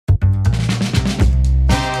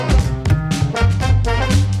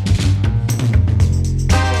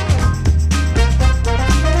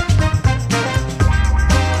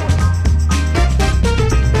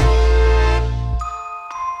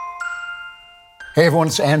Hey everyone,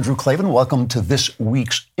 it's Andrew Klavan. Welcome to this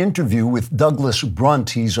week's interview with Douglas Brunt.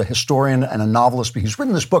 He's a historian and a novelist, but he's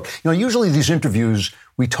written this book. Usually these interviews,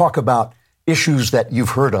 we talk about issues that you've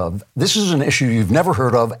heard of. This is an issue you've never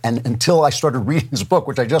heard of, and until I started reading this book,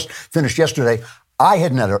 which I just finished yesterday, I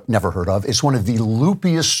had never heard of. It's one of the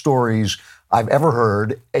loopiest stories I've ever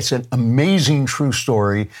heard. It's an amazing true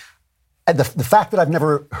story. And the fact that I've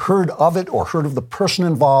never heard of it or heard of the person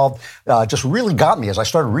involved just really got me. As I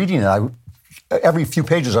started reading it, every few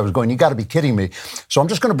pages I was going, you got to be kidding me. So I'm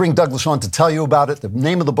just going to bring Douglas on to tell you about it. The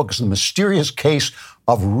name of the book is The Mysterious Case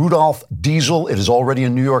of Rudolf Diesel. It is already a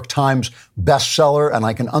New York Times bestseller, and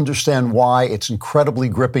I can understand why. It's incredibly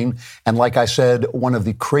gripping. And like I said, one of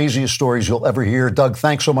the craziest stories you'll ever hear. Doug,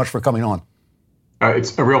 thanks so much for coming on.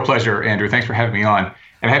 It's a real pleasure, Andrew. Thanks for having me on.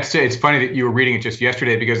 And I have to say, it's funny that you were reading it just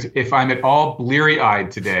yesterday, because if I'm at all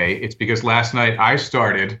bleary-eyed today, it's because last night I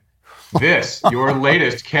started this, your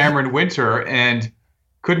latest, Cameron Winter, and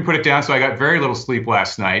couldn't put it down, so I got very little sleep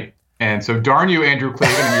last night. And so darn you, Andrew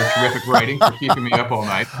Klavan, and your terrific writing for keeping me up all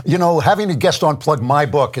night. Having a guest on plug my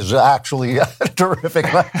book is actually terrific.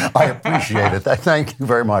 I appreciate it. Thank you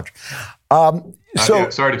very much.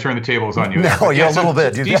 Sorry to turn the tables on you. No, yeah, a little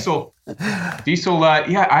bit. Diesel.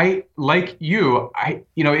 I like you.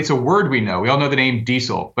 It's a word we know. We all know the name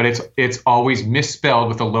diesel, but it's always misspelled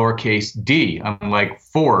with a lowercase d, unlike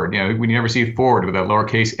Ford. We never see Ford with a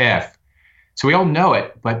lowercase f. So we all know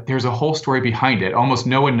it, but there's a whole story behind it. Almost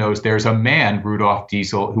no one knows there's a man, Rudolf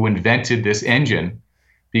Diesel, who invented this engine,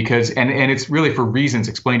 because and it's really for reasons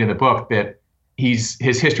explained in the book that his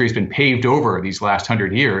history has been paved over these last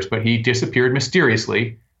 100 years, but he disappeared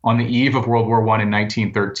mysteriously on the eve of World War I in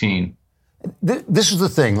 1913. This is the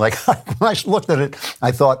thing. Like, when I looked at it,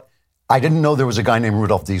 I thought, I didn't know there was a guy named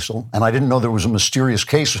Rudolf Diesel, and I didn't know there was a mysterious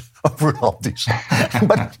case of Rudolf Diesel.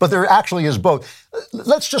 but there actually is both.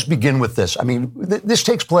 Let's just begin with this. I mean, this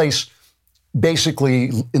takes place basically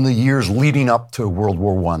in the years leading up to World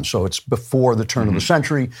War I. So it's before the turn of the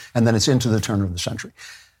century, and then it's into the turn of the century.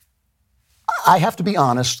 I have to be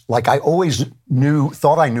honest, like I always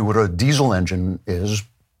thought I knew what a diesel engine is,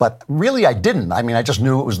 but really I didn't. I mean, I just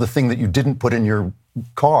knew it was the thing that you didn't put in your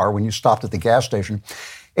car when you stopped at the gas station.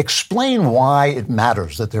 Explain why it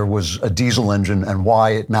matters that there was a diesel engine and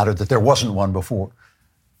why it mattered that there wasn't one before.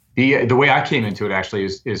 The way I came into it actually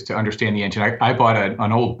is to understand the engine. I bought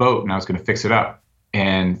an old boat and I was going to fix it up.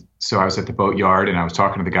 And so I was at the boat yard and I was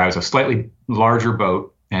talking to the guy. It was a slightly larger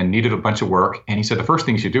boat and needed a bunch of work. And he said, the first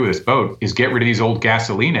thing you should do with this boat is get rid of these old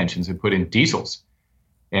gasoline engines and put in diesels.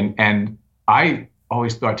 And I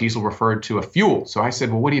always thought diesel referred to a fuel. So I said,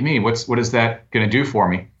 well, what do you mean? What is that going to do for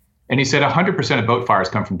me? And he said 100% of boat fires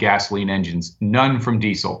come from gasoline engines, none from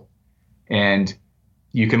diesel. And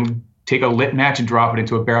you can take a lit match and drop it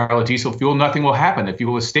into a barrel of diesel fuel. Nothing will happen. The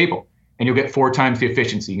fuel is stable. And you'll get 4 times the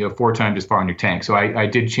efficiency. You go 4 times as far in your tank. So I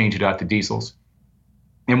did change it out to diesels.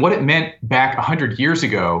 And what it meant back 100 years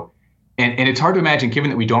ago, and it's hard to imagine given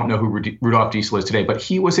that we don't know who Rudolf Diesel is today, but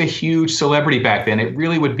he was a huge celebrity back then. It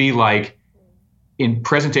really would be like, in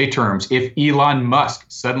present day terms, if Elon Musk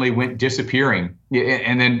suddenly went disappearing,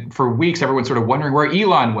 and then for weeks, everyone's sort of wondering where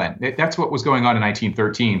Elon went. That's what was going on in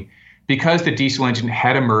 1913. Because the diesel engine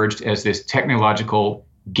had emerged as this technological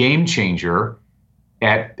game changer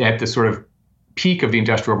at the sort of peak of the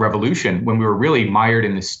Industrial Revolution, when we were really mired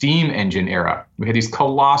in the steam engine era. We had these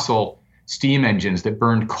colossal steam engines that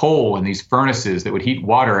burned coal in these furnaces that would heat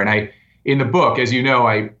water. And in the book, as you know,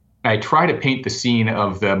 I try to paint the scene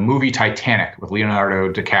of the movie Titanic with Leonardo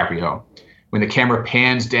DiCaprio, when the camera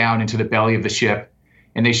pans down into the belly of the ship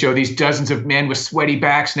and they show these dozens of men with sweaty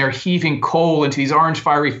backs and they're heaving coal into these orange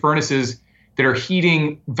fiery furnaces that are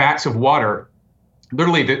heating vats of water.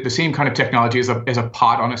 Literally the same kind of technology as a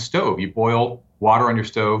pot on a stove. You boil water on your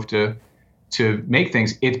stove to make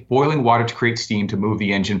things. It's boiling water to create steam to move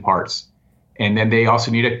the engine parts. And then they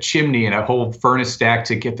also need a chimney and a whole furnace stack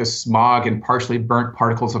to get the smog and partially burnt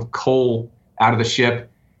particles of coal out of the ship.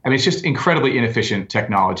 I mean, it's just incredibly inefficient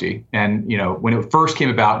technology. And, when it first came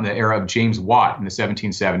about in the era of James Watt in the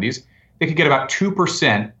 1770s, they could get about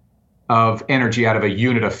 2% of energy out of a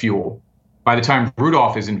unit of fuel. By the time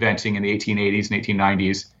Rudolf is inventing in the 1880s and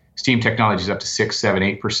 1890s, steam technology is up to 6, 7,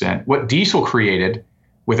 8%. What diesel created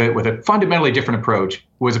with a fundamentally different approach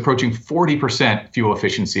was approaching 40% fuel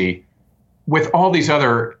efficiency with all these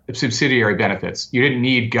other subsidiary benefits. You didn't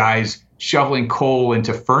need guys shoveling coal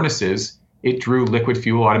into furnaces. It drew liquid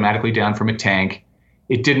fuel automatically down from a tank.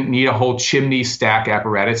 It didn't need a whole chimney stack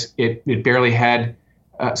apparatus. It barely had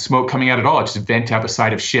smoke coming out at all. It just vent out the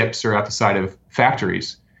side of ships or out the side of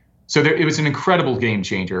factories. So it was an incredible game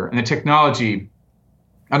changer. And the technology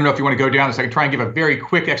I don't know if you want to go down this. I can try and give a very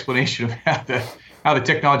quick explanation of how the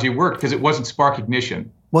technology worked, because it wasn't spark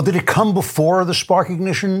ignition. Well, did it come before the spark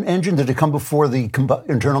ignition engine? Did it come before the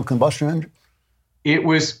internal combustion engine? It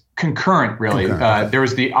was concurrent, really. There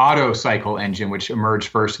was the Otto cycle engine, which emerged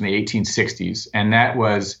first in the 1860s, and that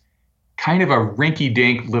was kind of a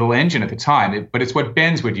rinky-dink little engine at the time. But it's what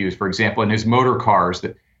Benz would use, for example, in his motor cars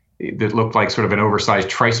that looked like sort of an oversized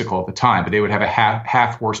tricycle at the time, but they would have a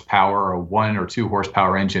half horsepower or a 1 or 2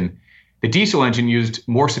 horsepower engine. The diesel engine used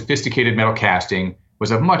more sophisticated metal casting,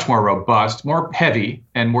 was a much more robust, more heavy,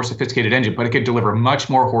 and more sophisticated engine, but it could deliver much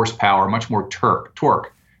more horsepower, much more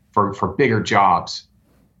torque for bigger jobs.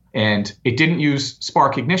 And it didn't use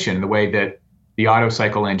spark ignition in the way that the Otto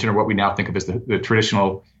cycle engine, or what we now think of as the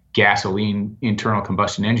traditional gasoline internal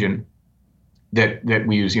combustion engine that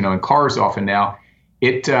we use, in cars often now.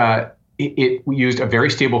 It used a very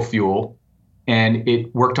stable fuel, and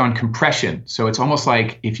it worked on compression. So it's almost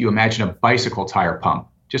like if you imagine a bicycle tire pump,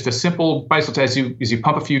 just a simple bicycle tire. As you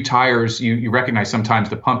pump a few tires, you recognize sometimes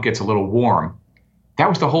the pump gets a little warm. That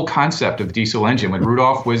was the whole concept of the diesel engine. When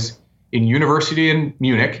Rudolf was in university in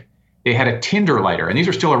Munich, they had a tinder lighter, and these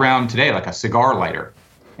are still around today, like a cigar lighter.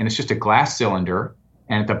 And it's just a glass cylinder,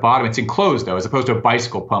 and at the bottom, it's enclosed, though, as opposed to a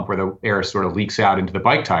bicycle pump where the air sort of leaks out into the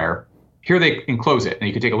bike tire. Here they enclose it, and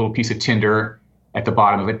you can take a little piece of tinder at the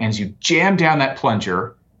bottom of it, and as you jam down that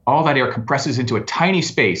plunger, all that air compresses into a tiny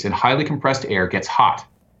space, and highly compressed air gets hot.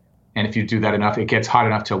 And if you do that enough, it gets hot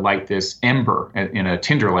enough to light this ember in a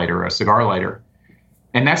tinder lighter or a cigar lighter.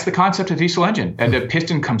 And that's the concept of diesel engine. And the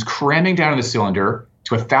piston comes cramming down in the cylinder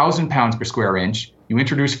to 1,000 pounds per square inch. You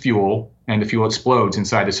introduce fuel, and the fuel explodes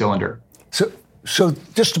inside the cylinder. So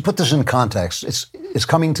just to put this in context, it's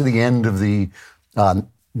coming to the end of the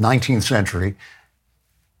 19th century,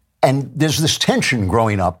 and there's this tension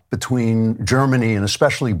growing up between Germany and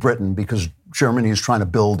especially Britain, because Germany is trying to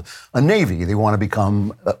build a navy. They want to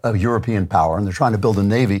become a European power, and they're trying to build a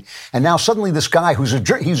navy. And now suddenly this guy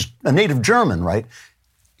he's a native German, right?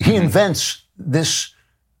 He invents this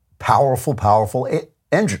powerful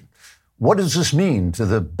engine. What does this mean to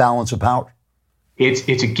the balance of power? It's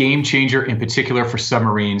a game changer, in particular for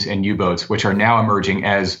submarines and U-boats, which are now emerging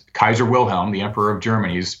as Kaiser Wilhelm, the Emperor of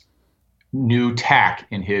Germany's new tack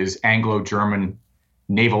in his Anglo-German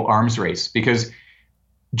naval arms race. Because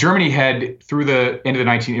Germany had, through the end of the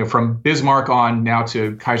 19th, from Bismarck on now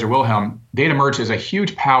to Kaiser Wilhelm, they had emerged as a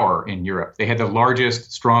huge power in Europe. They had the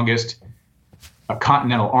largest, strongest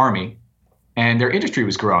continental army, and their industry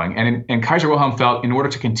was growing. And Kaiser Wilhelm felt in order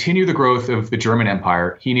to continue the growth of the German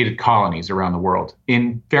Empire, he needed colonies around the world.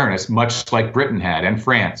 In fairness, much like Britain had, and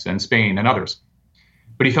France, and Spain, and others.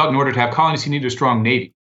 But he felt in order to have colonies, he needed a strong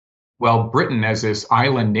navy. Well, Britain, as this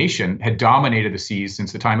island nation, had dominated the seas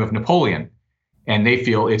since the time of Napoleon. And they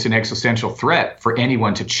feel it's an existential threat for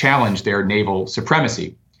anyone to challenge their naval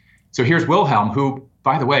supremacy. So here's Wilhelm, who,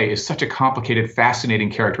 by the way, is such a complicated, fascinating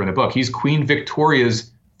character in the book. He's Queen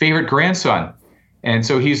Victoria's favorite grandson. And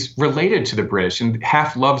so he's related to the British and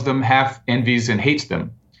half loves them, half envies and hates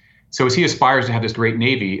them. So as he aspires to have this great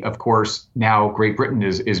navy, of course, now Great Britain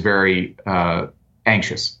is very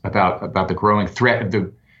anxious about the growing threat of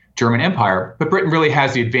the German Empire. But Britain really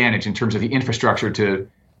has the advantage in terms of the infrastructure to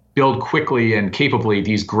build quickly and capably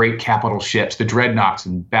these great capital ships, the dreadnoughts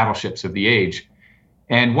and battleships of the age.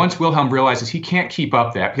 And once Wilhelm realizes he can't keep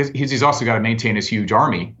up that, because he's also got to maintain his huge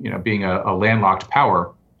army, being a landlocked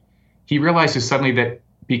power, he realizes suddenly that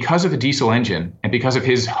because of the diesel engine and because of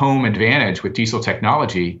his home advantage with diesel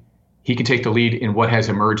technology, he can take the lead in what has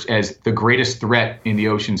emerged as the greatest threat in the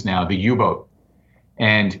oceans now, the U-boat.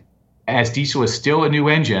 And as diesel is still a new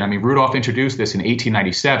engine, Rudolf introduced this in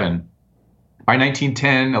 1897. By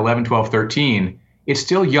 1910, 11, 12, 13, it's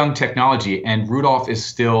still young technology, and Rudolf is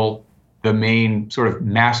still the main sort of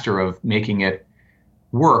master of making it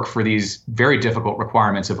work for these very difficult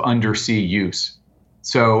requirements of undersea use.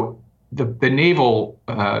 So the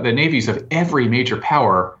navies of every major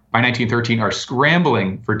power by 1913 are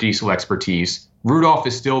scrambling for diesel expertise. Rudolf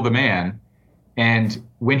is still the man. And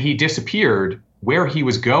when he disappeared, where he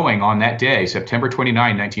was going on that day, September 29,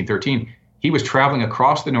 1913, he was traveling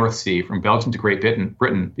across the North Sea from Belgium to Great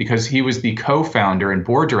Britain because he was the co-founder and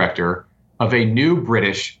board director of a new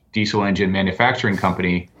British diesel engine manufacturing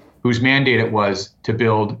company whose mandate it was to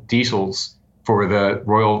build diesels for the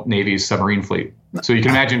Royal Navy's submarine fleet. So you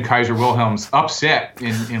can imagine Kaiser Wilhelm's upset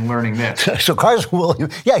in learning this. So Kaiser Wilhelm,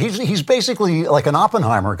 he's basically like an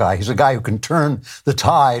Oppenheimer guy. He's a guy who can turn the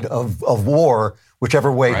tide of war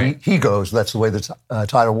whichever way he goes. That's the way the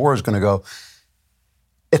tide of war is going to go.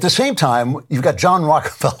 At the same time, you've got John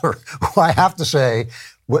Rockefeller, who I have to say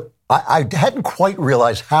I hadn't quite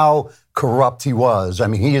realized how corrupt he was. I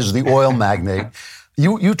mean, he is the oil magnate.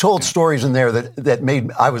 You told stories in there that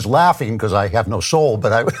made, I was laughing because I have no soul,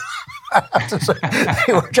 but I have to say,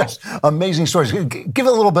 they were just amazing stories. Give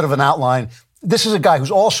a little bit of an outline. This is a guy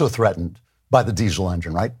who's also threatened by the diesel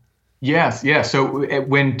engine, right? Yes. So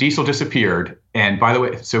when diesel disappeared, and by the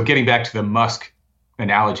way, so getting back to the Musk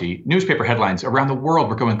analogy, newspaper headlines around the world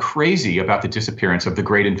were going crazy about the disappearance of the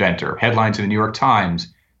great inventor. Headlines in the New York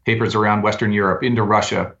Times, papers around Western Europe, into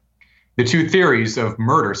Russia. The two theories of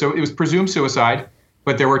murder. So it was presumed suicide,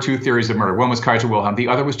 but there were two theories of murder. One was Kaiser Wilhelm. The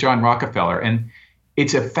other was John Rockefeller. And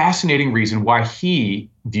it's a fascinating reason why he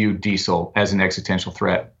viewed diesel as an existential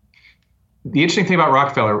threat. The interesting thing about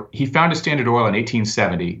Rockefeller, he founded Standard Oil in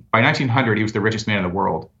 1870. By 1900, he was the richest man in the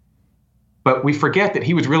world. But we forget that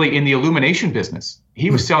he was really in the illumination business. He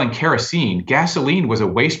was selling kerosene. Gasoline was a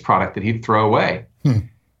waste product that he'd throw away.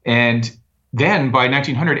 And then by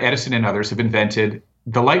 1900, Edison and others have invented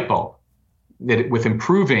the light bulb, that with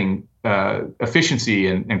improving efficiency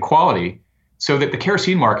and quality, so that the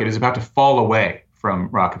kerosene market is about to fall away from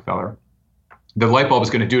Rockefeller. The light bulb is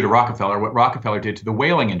going to do to Rockefeller what Rockefeller did to the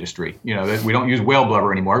whaling industry. You know, that we don't use whale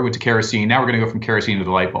blubber anymore. We went to kerosene. Now we're going to go from kerosene to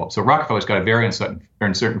the light bulb. So Rockefeller's got a very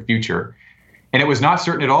uncertain future. And it was not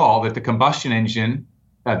certain at all that the combustion engine,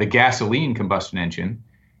 the gasoline combustion engine,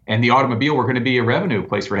 and the automobile were going to be a revenue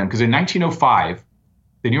place for him. Because in 1905,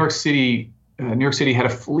 the New York City had a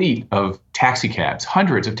fleet of taxi cabs,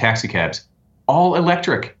 hundreds of taxi cabs, all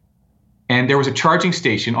electric. And there was a charging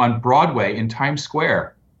station on Broadway in Times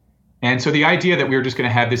Square. And so the idea that we were just going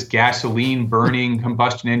to have this gasoline burning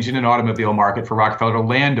combustion engine and automobile market for Rockefeller to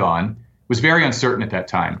land on was very uncertain at that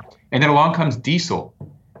time. And then along comes diesel.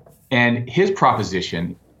 And his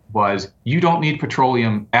proposition was, you don't need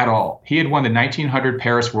petroleum at all. He had won the 1900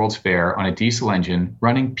 Paris World's Fair on a diesel engine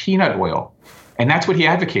running peanut oil. And that's what he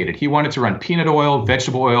advocated. He wanted to run peanut oil,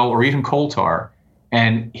 vegetable oil, or even coal tar.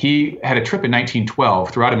 And he had a trip in 1912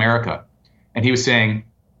 throughout America. And he was saying,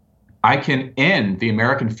 I can end the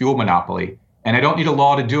American fuel monopoly, and I don't need a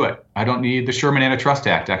law to do it. I don't need the Sherman Antitrust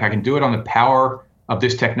Act. I can do it on the power of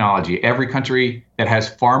this technology. Every country that has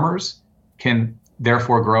farmers can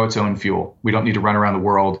therefore grow its own fuel. We don't need to run around the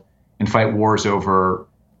world and fight wars over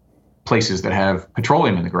places that have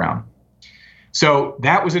petroleum in the ground. So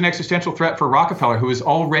that was an existential threat for Rockefeller, who was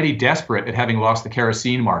already desperate at having lost the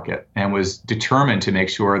kerosene market and was determined to make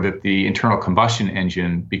sure that the internal combustion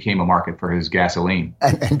engine became a market for his gasoline.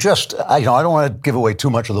 And just, I don't want to give away too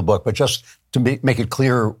much of the book, but just to make it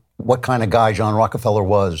clear what kind of guy John Rockefeller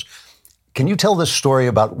was, can you tell this story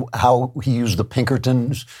about how he used the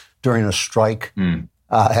Pinkertons during a strike?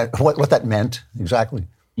 What that meant exactly?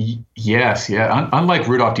 Yes, yeah. Unlike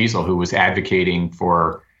Rudolf Diesel, who was advocating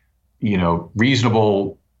for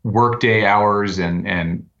reasonable workday hours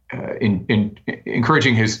and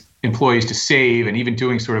encouraging his employees to save and even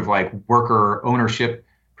doing sort of like worker ownership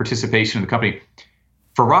participation in the company.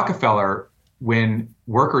 For Rockefeller, when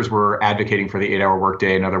workers were advocating for the 8-hour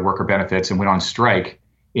workday and other worker benefits and went on strike,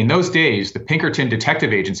 in those days, the Pinkerton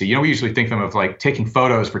Detective Agency, we usually think of them of like taking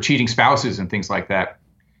photos for cheating spouses and things like that.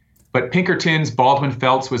 But Pinkertons, Baldwin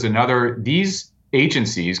Felts was another. These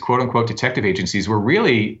agencies, quote unquote detective agencies, were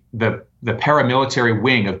really the paramilitary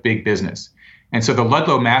wing of big business. And so the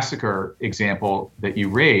Ludlow massacre example that you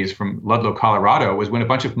raised from Ludlow, Colorado, was when a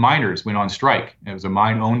bunch of miners went on strike. It was a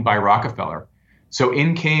mine owned by Rockefeller. So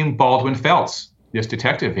in came Baldwin Felts, this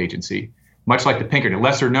detective agency, much like the Pinkerton,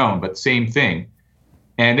 lesser known, but same thing.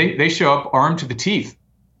 And they show up armed to the teeth,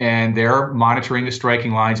 and they're monitoring the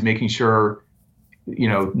striking lines, making sure,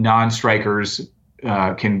 non-strikers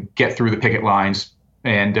can get through the picket lines.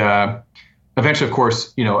 And eventually, of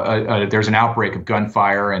course, there's an outbreak of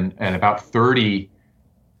gunfire, and about 30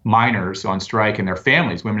 miners on strike and their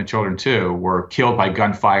families, women and children too, were killed by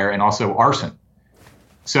gunfire and also arson.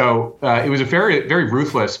 So it was a very, very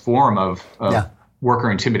ruthless form of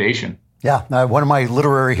worker intimidation. Yeah, one of my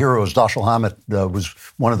literary heroes, Dashiell Hammett, was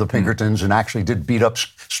one of the Pinkertons and actually did beat up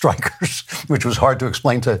strikers, which was hard to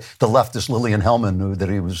explain to the leftist Lillian Hellman that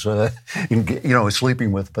he was,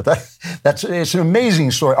 sleeping with. But it's an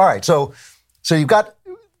amazing story. All right, so you've got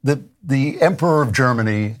the Emperor of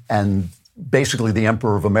Germany and basically the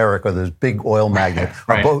Emperor of America, this big oil magnate,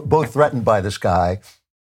 right. are both threatened by this guy.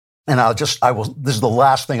 And this is the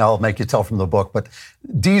last thing I'll make you tell from the book, but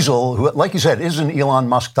Diesel, who, like you said, is an Elon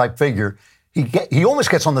Musk type figure, he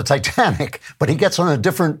almost gets on the Titanic, but he gets on a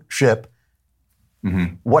different ship.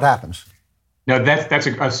 Mm-hmm. What happens? No,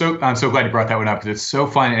 I'm so glad you brought that one up, because it's so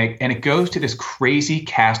fun. And it goes to this crazy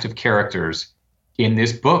cast of characters in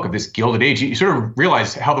this book of this Gilded Age. You sort of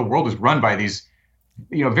realize how the world is run by these,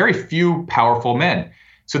 very few powerful men.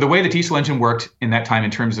 So the way the diesel engine worked in that time in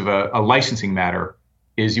terms of a licensing matter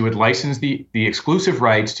is you would license the exclusive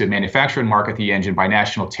rights to manufacture and market the engine by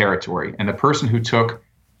national territory. And the person who took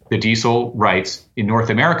the diesel rights in North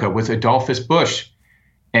America was Adolphus Busch.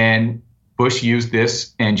 And Busch used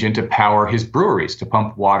this engine to power his breweries, to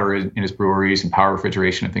pump water in his breweries and power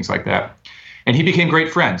refrigeration and things like that. And he became great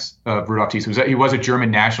friends of Rudolf Diesel. He was a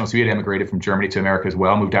German national, so he had emigrated from Germany to America as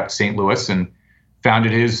well, moved out to St. Louis and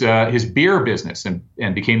founded his beer business and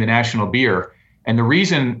became the national beer. And the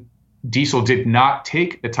reason Diesel did not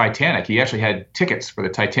take the Titanic, he actually had tickets for the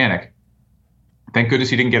Titanic. Thank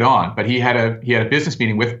goodness he didn't get on. But he had a business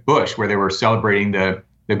meeting with Busch where they were celebrating the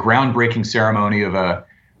groundbreaking ceremony of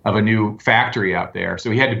a new factory out there.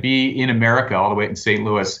 So he had to be in America all the way in St.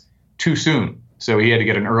 Louis too soon. So he had to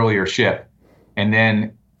get an earlier ship. And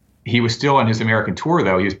then he was still on his American tour,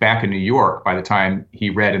 though. He was back in New York by the time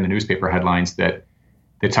he read in the newspaper headlines that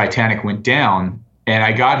the Titanic went down. And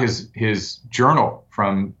I got his journal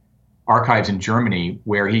from archives in Germany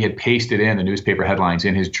where he had pasted in the newspaper headlines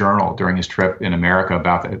in his journal during his trip in America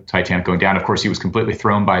about the Titanic going down. Of course, he was completely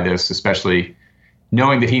thrown by this, especially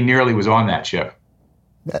knowing that he nearly was on that ship.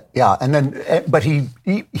 Yeah, and then, but he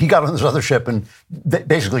got on this other ship and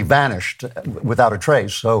basically vanished without a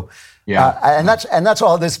trace. So, yeah, and that's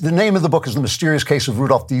all. This, the name of the book is The Mysterious Case of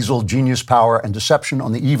Rudolf Diesel: Genius, Power, and Deception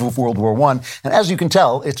on the Eve of World War I. And as you can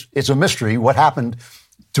tell, it's a mystery what happened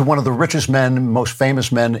to one of the richest men, most famous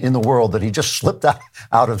men in the world, that he just slipped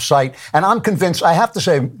out of sight. And I'm convinced, I have to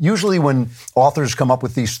say, usually when authors come up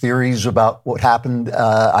with these theories about what happened,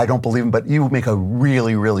 I don't believe them, but you make a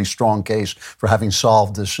really, really strong case for having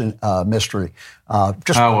solved this mystery.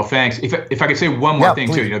 Well, thanks. If I could say one more thing,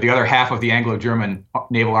 please. Too. The other half of the Anglo-German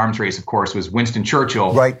naval arms race, of course, was Winston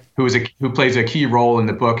Churchill, right, who plays a key role in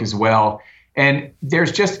the book as well. And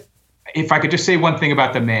there's just, if I could just say one thing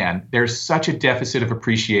about the man, there's such a deficit of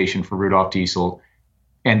appreciation for Rudolf Diesel.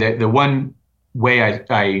 And the one way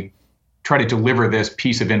I try to deliver this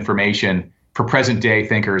piece of information for present day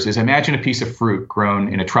thinkers is imagine a piece of fruit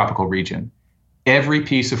grown in a tropical region. Every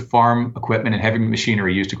piece of farm equipment and heavy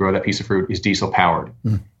machinery used to grow that piece of fruit is diesel powered.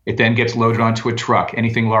 It then gets loaded onto a truck,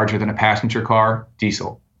 anything larger than a passenger car,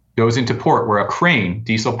 diesel. Goes into port where a crane,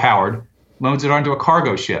 diesel powered, loads it onto a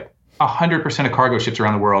cargo ship. 100% of cargo ships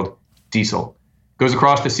around the world, diesel. Goes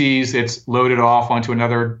across the seas, it's loaded off onto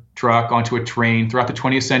another truck, onto a train. Throughout the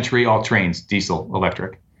 20th century, all trains, diesel,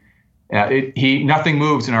 electric. Nothing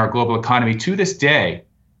moves in our global economy to this day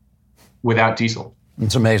without diesel.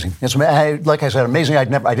 It's amazing. Like I said, amazing.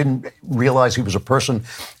 I didn't realize he was a person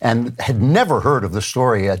and had never heard of the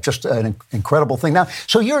story. Just an incredible thing. Now,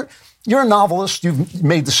 so you're a novelist. You've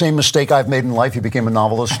made the same mistake I've made in life. You became a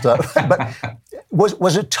novelist. But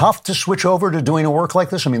was it tough to switch over to doing a work like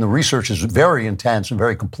this? I mean, the research is very intense and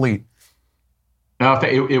very complete. No,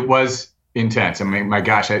 it was intense. I mean, my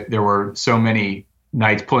gosh, there were so many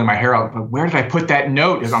nights pulling my hair out. But where did I put that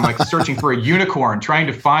note? As I'm like searching for a unicorn, trying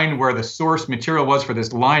to find where the source material was for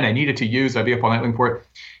this line I needed to use. I'd be up all night looking for it.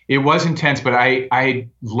 It was intense, but I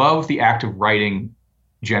love the act of writing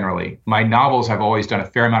generally. My novels, have always done a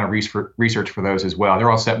fair amount of research for those as well. They're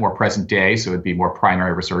all set more present day, so it'd be more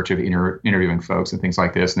primary research of interviewing folks and things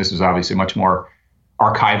like this. And this was obviously much more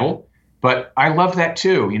archival. But I love that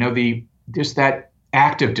too. Just that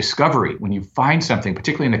act of discovery when you find something,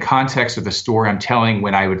 particularly in the context of the story I'm telling,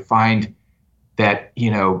 when I would find that,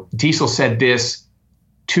 Diesel said this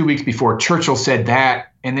 2 weeks before Churchill said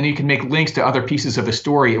that, and then you can make links to other pieces of the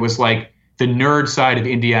story. It was like the nerd side of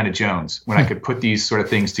Indiana Jones when I could put these sort of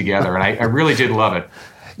things together. And I really did love it.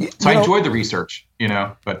 So I enjoyed the research,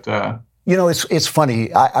 but... it's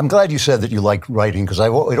funny. I'm glad you said that you like writing, because it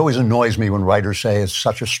always annoys me when writers say it's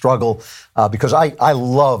such a struggle, because I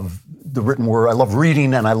love the written word. I love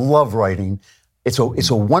reading and I love writing. It's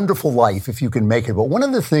a wonderful life if you can make it. But one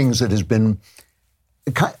of the things that has been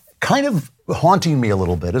kind of haunting me a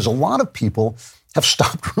little bit is a lot of people have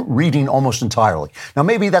stopped reading almost entirely. Now,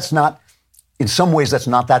 maybe that's not, in some ways, that's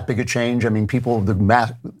not that big a change. I mean,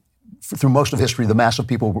 through most of history, the mass of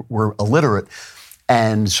people were illiterate.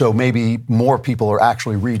 And so maybe more people are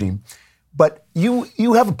actually reading. But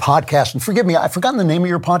you have a podcast, and forgive me, I've forgotten the name of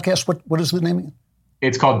your podcast. What is the name again?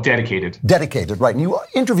 It's called Dedicated. Dedicated, right. And you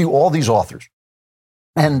interview all these authors.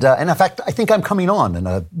 And in fact, I think I'm coming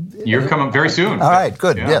on. You're coming very soon. All right,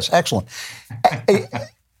 good. Yeah. Yes, excellent.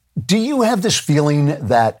 Do you have this feeling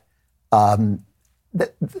that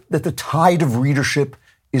that the tide of readership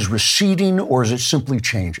is receding, or is it simply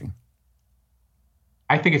changing?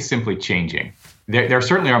 I think it's simply changing. There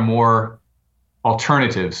certainly are more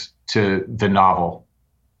alternatives to the novel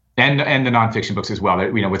And the nonfiction books as well.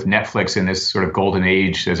 That, with Netflix in this sort of golden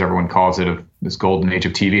age, as everyone calls it, of this golden age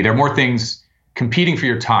of TV, there are more things competing for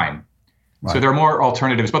your time. Right. So there are more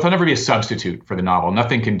alternatives, but there'll never be a substitute for the novel.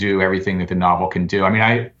 Nothing can do everything that the novel can do. I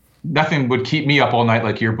mean, nothing would keep me up all night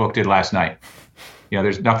like your book did last night.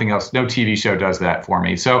 There's nothing else. No TV show does that for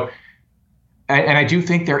me. So, and I do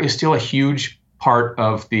think there is still a huge part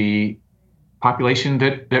of the population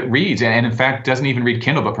that reads, and in fact doesn't even read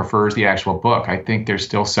Kindle but prefers the actual book. I think there's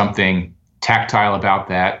still something tactile about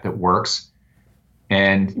that works,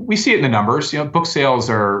 and we see it in the numbers. Book sales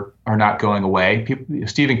are not going away.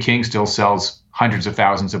 Stephen King still sells hundreds of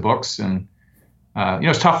thousands of books, and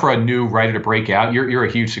it's tough for a new writer to break out. You're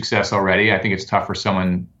a huge success already. I think it's tough for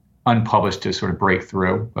someone unpublished to sort of break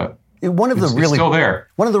through, but it's still there.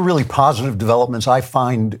 One of the really positive developments I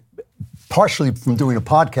find, partially from doing a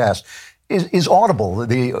podcast, is Audible,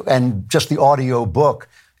 and just the audio book,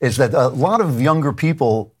 is that a lot of younger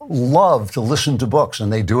people love to listen to books,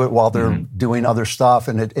 and they do it while they're doing other stuff.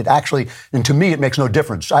 And it actually, and to me, it makes no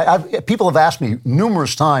difference. People have asked me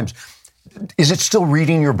numerous times, is it still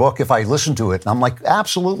reading your book if I listen to it? And I'm like,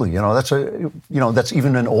 absolutely. That's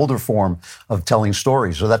even an older form of telling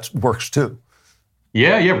stories. So that works too.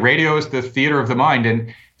 Yeah. Radio is the theater of the mind.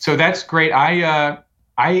 And so that's great.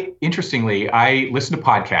 Interestingly, I listen to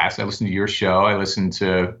podcasts. I listen to your show. I listen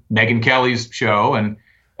to Megyn Kelly's show and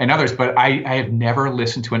others, but I have never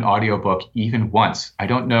listened to an audiobook even once. I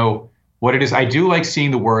don't know what it is. I do like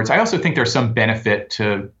seeing the words. I also think there's some benefit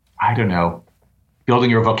to,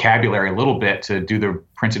 building your vocabulary a little bit to do the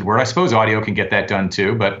printed word. I suppose audio can get that done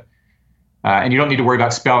too, but and you don't need to worry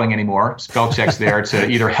about spelling anymore. Spell check's there to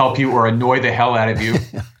either help you or annoy the hell out of you.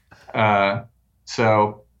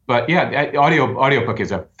 But yeah, audiobook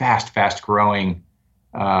is a fast growing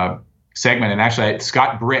segment. And actually,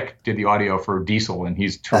 Scott Brick did the audio for Diesel, and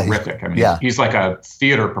he's terrific. He's like a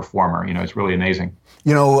theater performer. It's really amazing.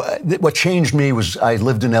 What changed me was I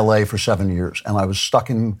lived in LA for 7 years, and I was stuck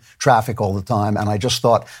in traffic all the time. And I just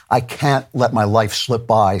thought, I can't let my life slip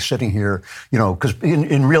by sitting here, because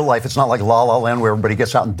in real life, it's not like La La Land where everybody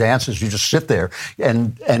gets out and dances. You just sit there.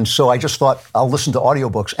 And so I just thought, I'll listen to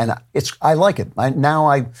audiobooks, and I like it.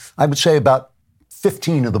 I would say about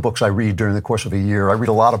 15 of the books I read during the course of a year. I read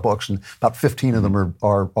a lot of books, and about 15 of them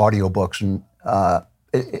are audiobooks, and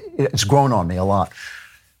it's grown on me a lot.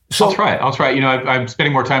 So, I'll try it. I'm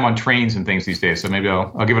spending more time on trains and things these days, so maybe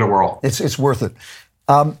I'll give it a whirl. It's worth it.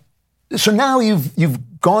 So now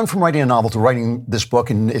you've gone from writing a novel to writing this book,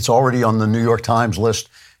 and it's already on the New York Times list.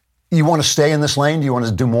 You want to stay in this lane? Do you want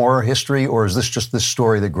to do more history, or is this just this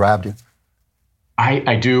story that grabbed you?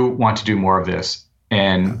 I do want to do more of this,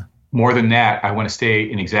 and more than that, I want to stay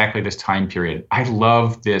in exactly this time period. I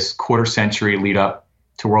love this quarter century lead up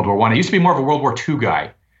to World War I. I used to be more of a World War II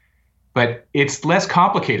guy. But it's less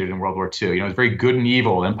complicated in World War II. It's very good and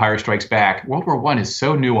evil. Empire Strikes Back. World War I is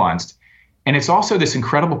so nuanced. And it's also this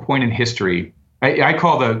incredible point in history. I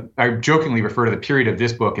jokingly refer to the period of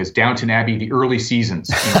this book as Downton Abbey, the early seasons,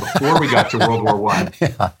 before we got to World War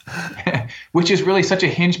I, which is really such a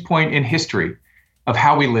hinge point in history of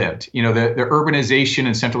how we lived. The urbanization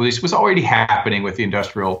and centralization was already happening with the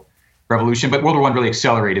Industrial Revolution, but World War I really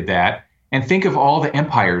accelerated that. And think of all the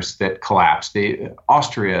empires that collapsed.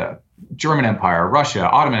 Austria, German Empire, Russia,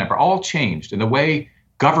 Ottoman Empire, all changed. And the way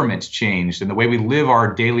governments changed and the way we live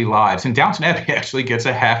our daily lives. And Downton Abbey actually gets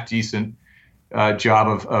a half-decent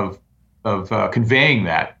job of conveying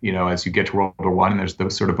that, as you get to World War I, and there's the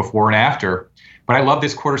sort of before and after. But I love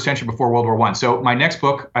this quarter century before World War I. So my next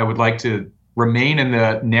book, I would like to remain in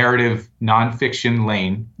the narrative nonfiction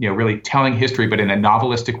lane, really telling history, but in a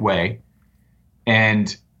novelistic way.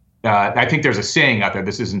 And I think there's a saying out there.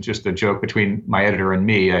 This isn't just a joke between my editor and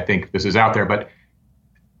me. I think this is out there. But,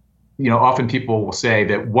 often people will say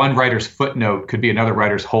that one writer's footnote could be another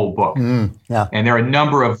writer's whole book. And there are a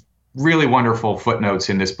number of really wonderful footnotes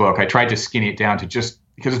in this book. I tried to skinny it down to just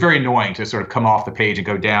because it's very annoying to sort of come off the page and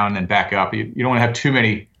go down and back up. You don't want to have too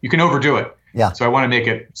many. You can overdo it. Yeah. So I want to make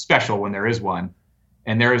it special when there is one.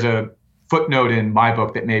 And there is a footnote in my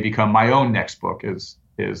book that may become my own next book is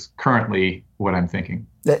currently what I'm thinking.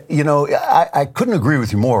 I couldn't agree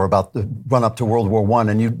with you more about the run-up to World War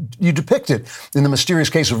I. And you depict it in The Mysterious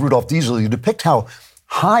Case of Rudolf Diesel. You depict how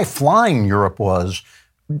high-flying Europe was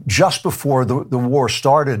just before the war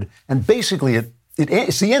started. And basically,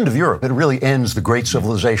 it's the end of Europe. It really ends the great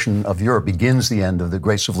civilization of Europe, begins the end of the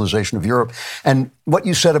great civilization of Europe. And what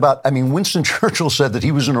you said about, Winston Churchill said that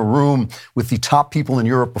he was in a room with the top people in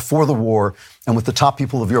Europe before the war and with the top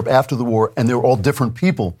people of Europe after the war, and they were all different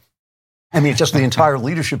people. Just the entire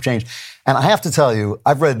leadership change. And I have to tell you,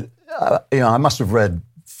 I've read, I must have read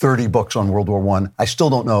 30 books on World War I. I still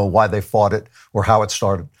don't know why they fought it or how it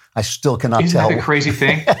started. I still cannot Isn't tell. That the crazy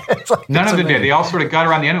thing? None of them did. They all sort of got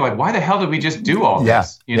around the end of like, why the hell did we just do all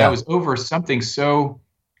this? You know, it was over something so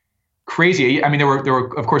crazy. I mean, there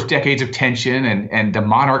were of course decades of tension, and the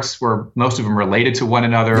monarchs were, most of them related to one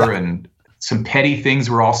another, and some petty things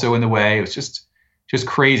were also in the way. It was just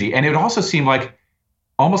crazy. And it also seemed like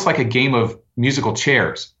almost like a game of musical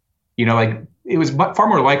chairs. You know, like it was far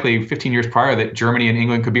more likely 15 years prior that Germany and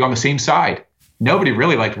England could be on the same side. Nobody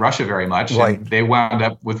really liked Russia very much. Right. And they wound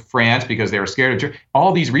up with France because they were scared of Germany.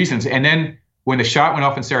 All these reasons. And then when the shot went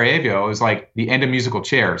off in Sarajevo, it was like the end of musical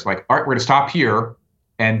chairs. Like, all right, we're going to stop here.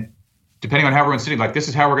 And depending on how everyone's sitting, like, this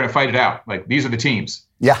is how we're going to fight it out. Like, these are the teams.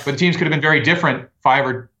 Yeah. But the teams could have been very different 5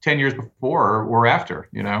 or 10 years before or after,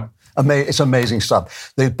 you know? It's amazing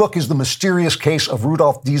stuff. The book is The Mysterious Case of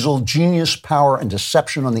Rudolf Diesel, Genius, Power, and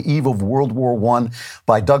Deception on the Eve of World War I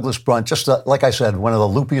by Douglas Brunt. Just like I said, one of the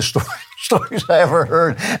loopiest stories I ever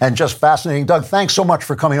heard, and just fascinating. Doug, thanks so much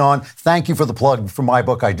for coming on. Thank you for the plug for my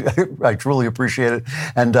book. I truly appreciate it.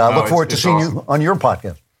 And look forward to seeing you on your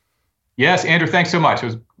podcast. Yes, Andrew, thanks so much. It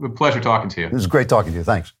was a pleasure talking to you. It was great talking to you.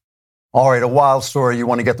 Thanks. All right, a wild story. You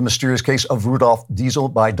want to get The Mysterious Case of Rudolf Diesel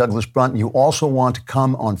by Douglas Brunt. You also want to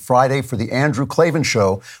come on Friday for the Andrew Klavan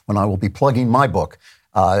Show, when I will be plugging my book.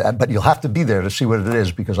 But you'll have to be there to see what it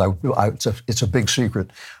is, because it's a big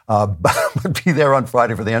secret. But be there on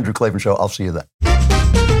Friday for the Andrew Klavan Show. I'll see you then.